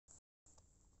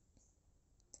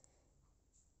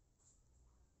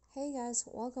Hey guys,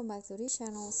 welcome back to the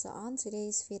channel. So on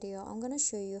today's video I'm gonna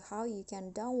show you how you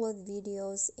can download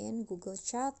videos in Google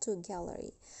Chat to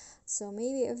gallery. So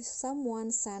maybe if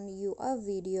someone send you a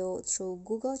video through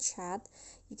Google Chat,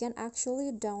 you can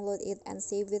actually download it and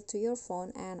save it to your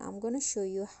phone, and I'm gonna show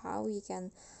you how you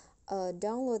can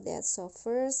download that. So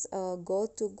first go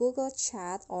to Google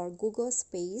Chat or Google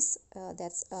Space,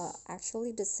 that's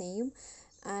actually the same,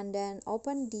 and then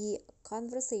open the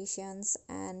conversations,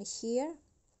 and here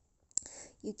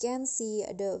you can see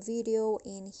the video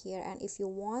in here. And if you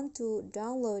want to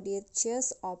download it,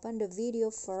 just open the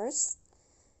video first.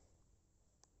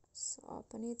 So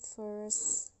open it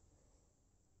first,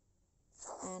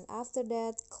 and after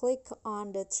that click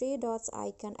on the three dots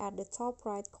icon at the top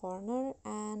right corner,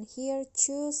 and here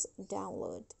choose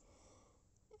download.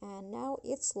 And now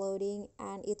it's loading,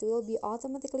 and it will be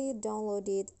automatically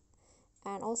downloaded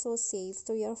and also saved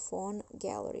to your phone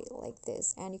gallery like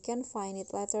this, and you can find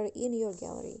it later in your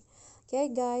gallery. Okay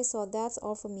guys, so that's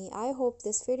all for me. I hope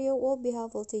this video will be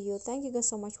helpful to you. Thank you guys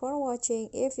so much for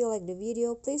watching. If you like the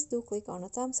video, please do click on the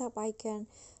thumbs up icon.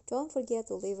 Don't forget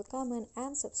to leave a comment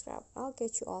and subscribe. I'll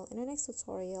catch you all in the next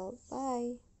tutorial.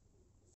 Bye.